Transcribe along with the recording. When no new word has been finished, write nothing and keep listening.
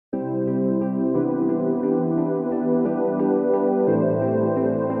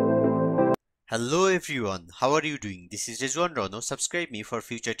Hello everyone, how are you doing? This is rezwan.rono. Subscribe me for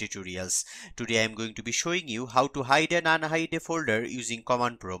future tutorials. Today I am going to be showing you how to hide and unhide a folder using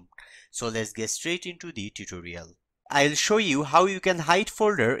command prompt. So let's get straight into the tutorial. I'll show you how you can hide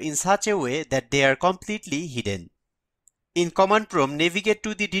folder in such a way that they are completely hidden. In command prompt, navigate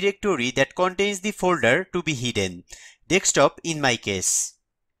to the directory that contains the folder to be hidden. Desktop in my case.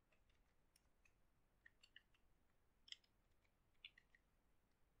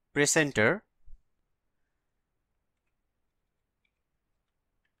 Press enter.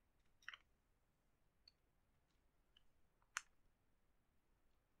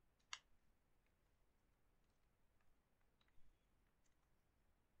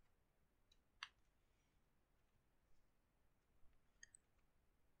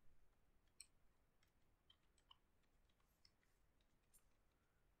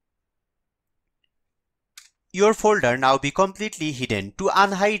 Your folder now be completely hidden. To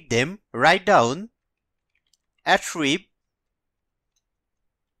unhide them, write down @rib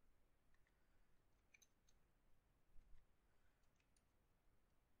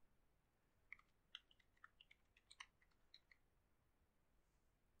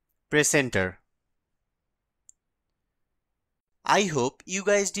press enter. I hope you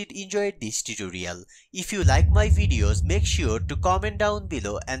guys did enjoy this tutorial. If you like my videos, make sure to comment down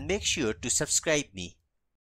below and make sure to subscribe me.